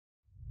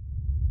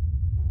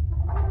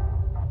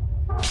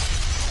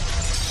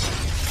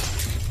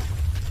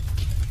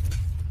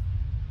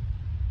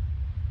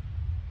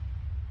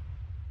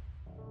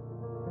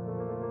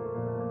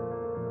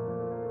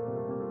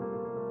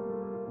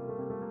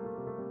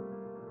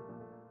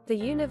The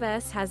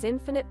universe has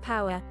infinite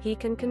power, he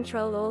can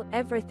control all,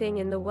 everything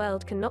in the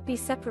world cannot be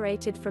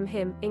separated from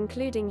him,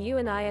 including you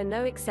and I are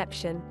no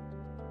exception.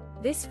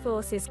 This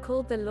force is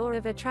called the law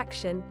of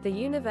attraction. The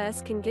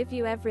universe can give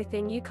you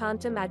everything you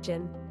can't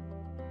imagine.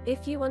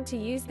 If you want to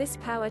use this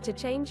power to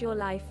change your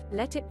life,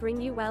 let it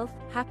bring you wealth,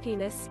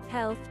 happiness,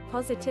 health,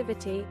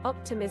 positivity,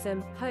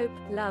 optimism, hope,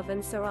 love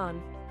and so on.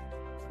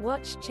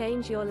 Watch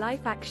Change Your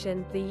Life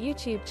Action, the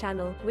YouTube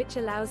channel, which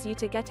allows you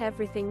to get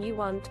everything you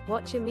want.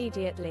 Watch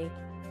immediately.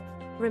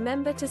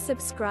 Remember to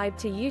subscribe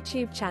to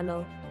YouTube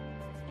channel.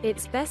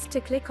 It's best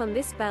to click on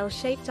this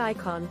bell-shaped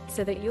icon,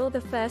 so that you're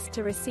the first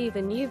to receive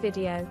a new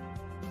video.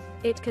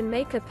 It can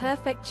make a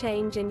perfect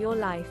change in your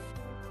life.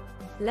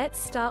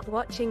 Let's start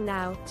watching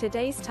now.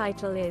 Today's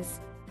title is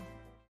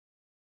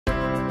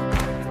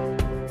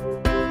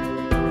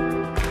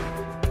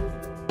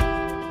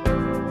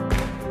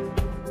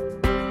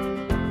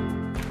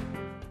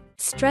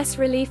Stress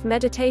Relief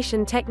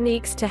Meditation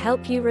Techniques to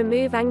help you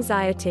remove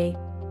anxiety.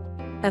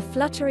 A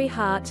fluttery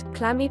heart,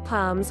 clammy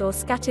palms or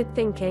scattered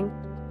thinking?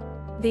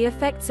 The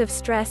effects of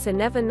stress are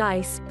never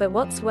nice, but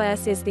what's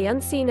worse is the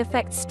unseen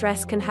effects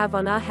stress can have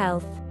on our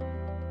health.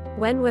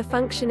 When we're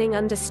functioning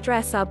under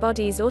stress, our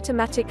bodies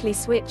automatically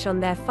switch on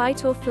their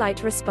fight or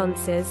flight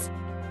responses.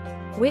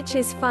 Which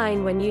is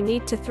fine when you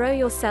need to throw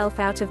yourself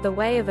out of the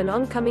way of an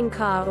oncoming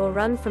car or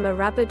run from a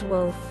rabid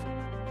wolf.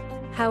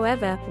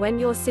 However, when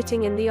you're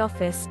sitting in the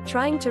office,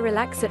 trying to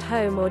relax at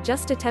home or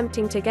just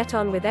attempting to get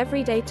on with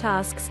everyday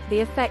tasks, the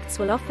effects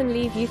will often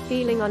leave you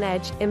feeling on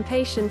edge,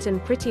 impatient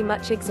and pretty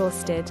much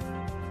exhausted.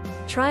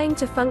 Trying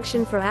to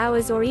function for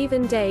hours or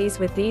even days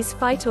with these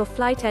fight or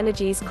flight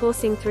energies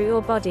coursing through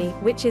your body,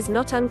 which is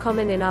not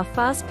uncommon in our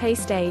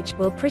fast-paced age,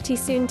 will pretty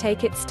soon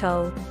take its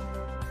toll.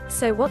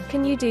 So what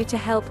can you do to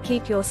help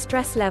keep your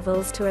stress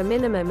levels to a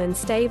minimum and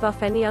stave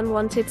off any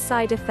unwanted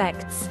side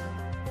effects?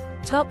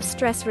 Top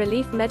stress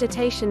relief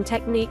meditation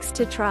techniques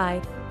to try.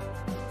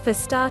 For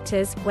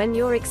starters, when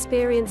you're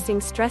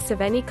experiencing stress of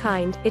any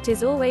kind, it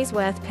is always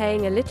worth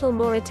paying a little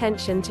more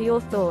attention to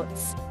your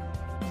thoughts.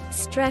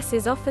 Stress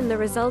is often the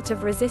result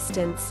of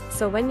resistance,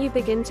 so when you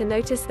begin to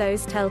notice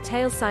those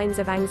telltale signs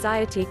of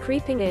anxiety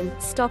creeping in,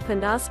 stop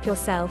and ask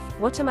yourself,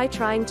 what am I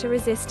trying to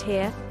resist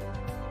here?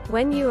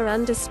 When you are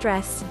under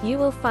stress, you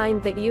will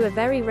find that you are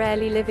very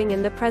rarely living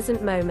in the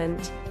present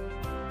moment.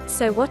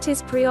 So what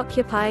is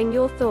preoccupying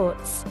your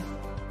thoughts?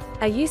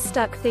 Are you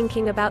stuck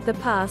thinking about the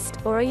past,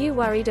 or are you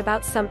worried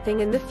about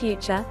something in the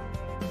future?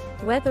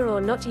 Whether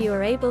or not you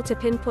are able to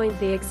pinpoint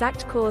the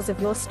exact cause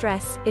of your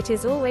stress, it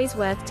is always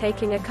worth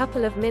taking a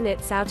couple of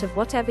minutes out of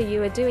whatever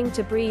you are doing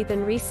to breathe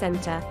and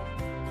recenter.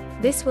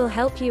 This will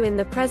help you in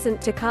the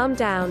present to calm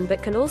down,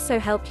 but can also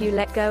help you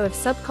let go of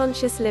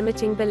subconscious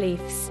limiting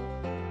beliefs.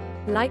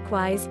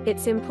 Likewise,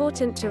 it's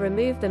important to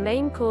remove the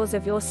main cause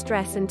of your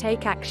stress and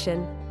take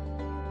action.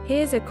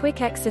 Here's a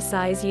quick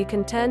exercise you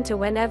can turn to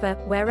whenever,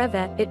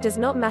 wherever. It does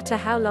not matter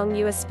how long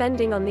you are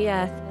spending on the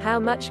earth, how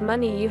much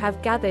money you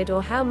have gathered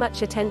or how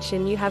much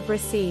attention you have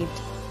received.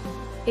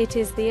 It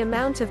is the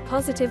amount of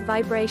positive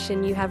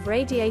vibration you have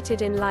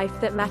radiated in life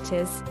that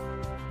matters.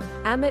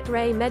 Amit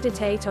Ray.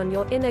 Meditate on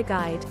your inner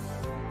guide.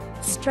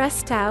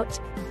 Stressed out?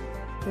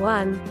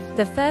 1.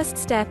 The first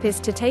step is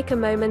to take a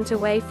moment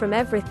away from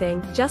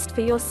everything, just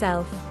for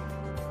yourself.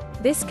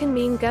 This can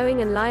mean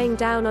going and lying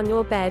down on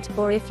your bed,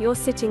 or if you're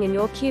sitting in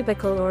your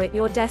cubicle or at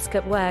your desk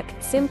at work,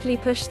 simply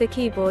push the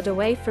keyboard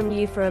away from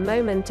you for a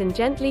moment and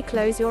gently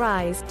close your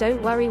eyes.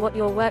 Don't worry what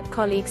your work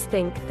colleagues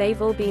think,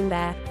 they've all been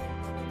there.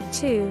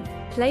 2.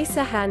 Place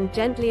a hand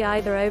gently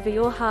either over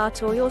your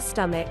heart or your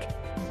stomach.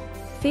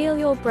 Feel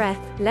your breath,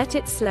 let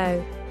it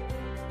slow.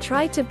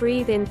 Try to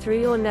breathe in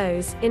through your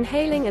nose,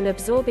 inhaling and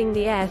absorbing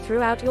the air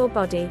throughout your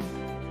body.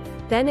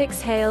 Then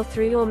exhale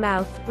through your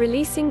mouth,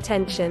 releasing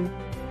tension.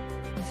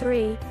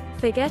 3.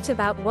 Forget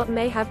about what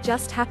may have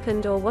just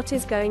happened or what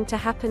is going to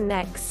happen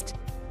next.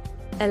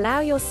 Allow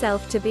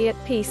yourself to be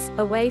at peace,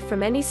 away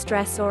from any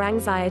stress or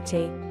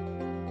anxiety.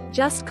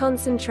 Just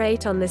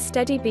concentrate on the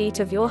steady beat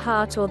of your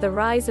heart or the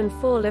rise and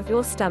fall of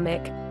your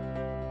stomach.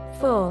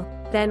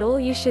 4. Then all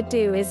you should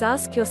do is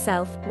ask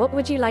yourself, what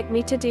would you like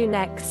me to do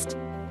next?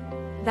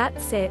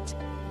 That's it.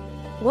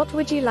 What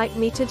would you like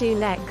me to do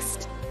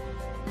next?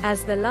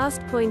 As the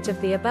last point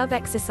of the above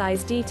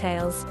exercise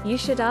details, you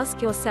should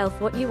ask yourself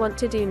what you want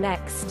to do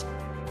next.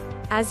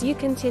 As you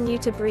continue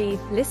to breathe,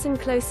 listen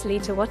closely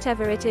to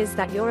whatever it is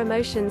that your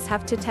emotions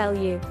have to tell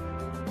you.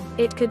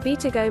 It could be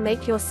to go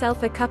make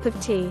yourself a cup of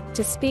tea,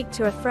 to speak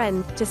to a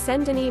friend, to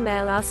send an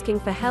email asking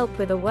for help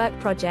with a work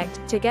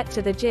project, to get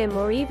to the gym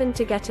or even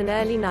to get an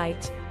early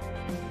night.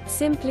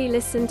 Simply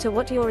listen to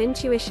what your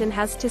intuition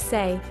has to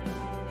say.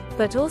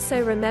 But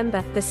also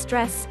remember, the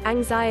stress,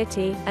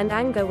 anxiety, and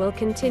anger will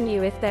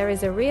continue if there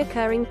is a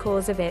reoccurring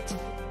cause of it.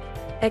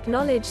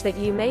 Acknowledge that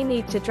you may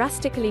need to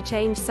drastically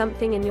change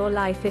something in your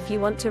life if you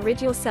want to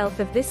rid yourself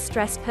of this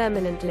stress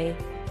permanently.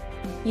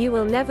 You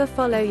will never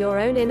follow your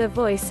own inner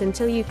voice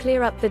until you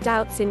clear up the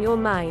doubts in your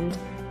mind.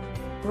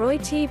 Roy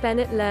T.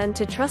 Bennett. Learn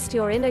to trust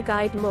your inner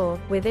guide more.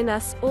 Within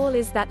us all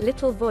is that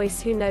little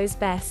voice who knows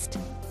best.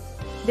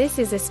 This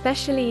is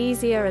especially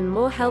easier and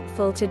more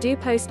helpful to do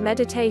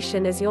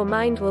post-meditation, as your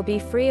mind will be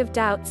free of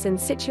doubts and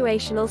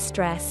situational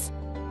stress.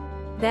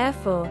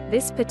 Therefore,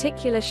 this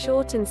particular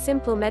short and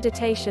simple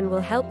meditation will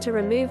help to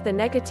remove the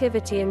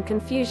negativity and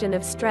confusion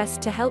of stress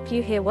to help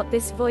you hear what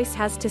this voice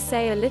has to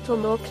say a little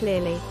more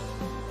clearly.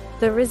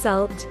 The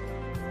result?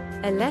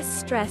 A less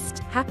stressed,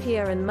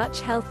 happier and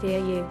much healthier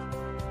you.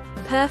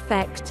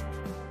 Perfect.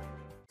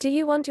 Do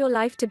you want your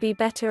life to be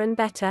better and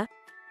better?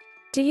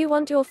 Do you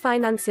want your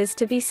finances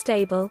to be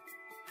stable?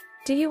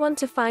 Do you want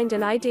to find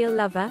an ideal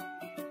lover?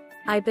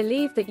 I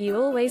believe that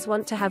you always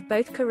want to have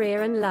both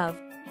career and love.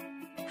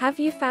 Have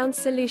you found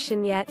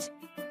solution yet?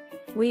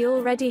 We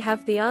already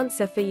have the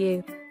answer for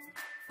you.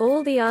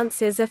 All the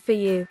answers are for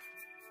you.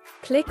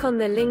 Click on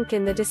the link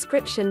in the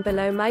description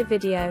below my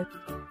video.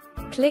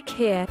 Click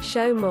here,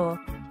 show more.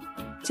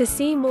 To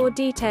see more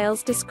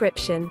details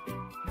description.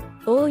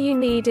 All you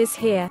need is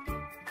here.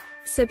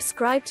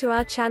 Subscribe to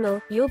our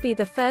channel, you'll be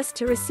the first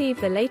to receive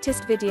the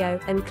latest video,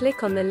 and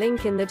click on the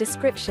link in the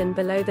description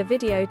below the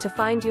video to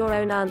find your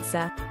own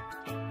answer.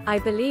 I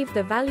believe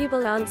the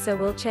valuable answer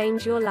will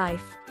change your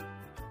life.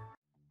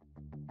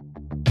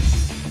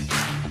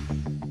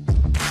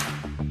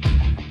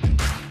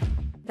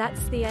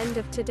 That's the end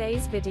of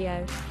today's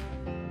video.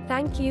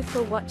 Thank you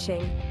for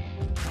watching.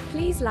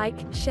 Please like,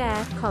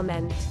 share,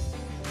 comment.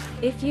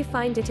 If you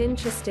find it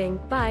interesting,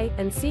 bye,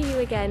 and see you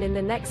again in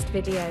the next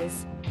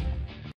videos.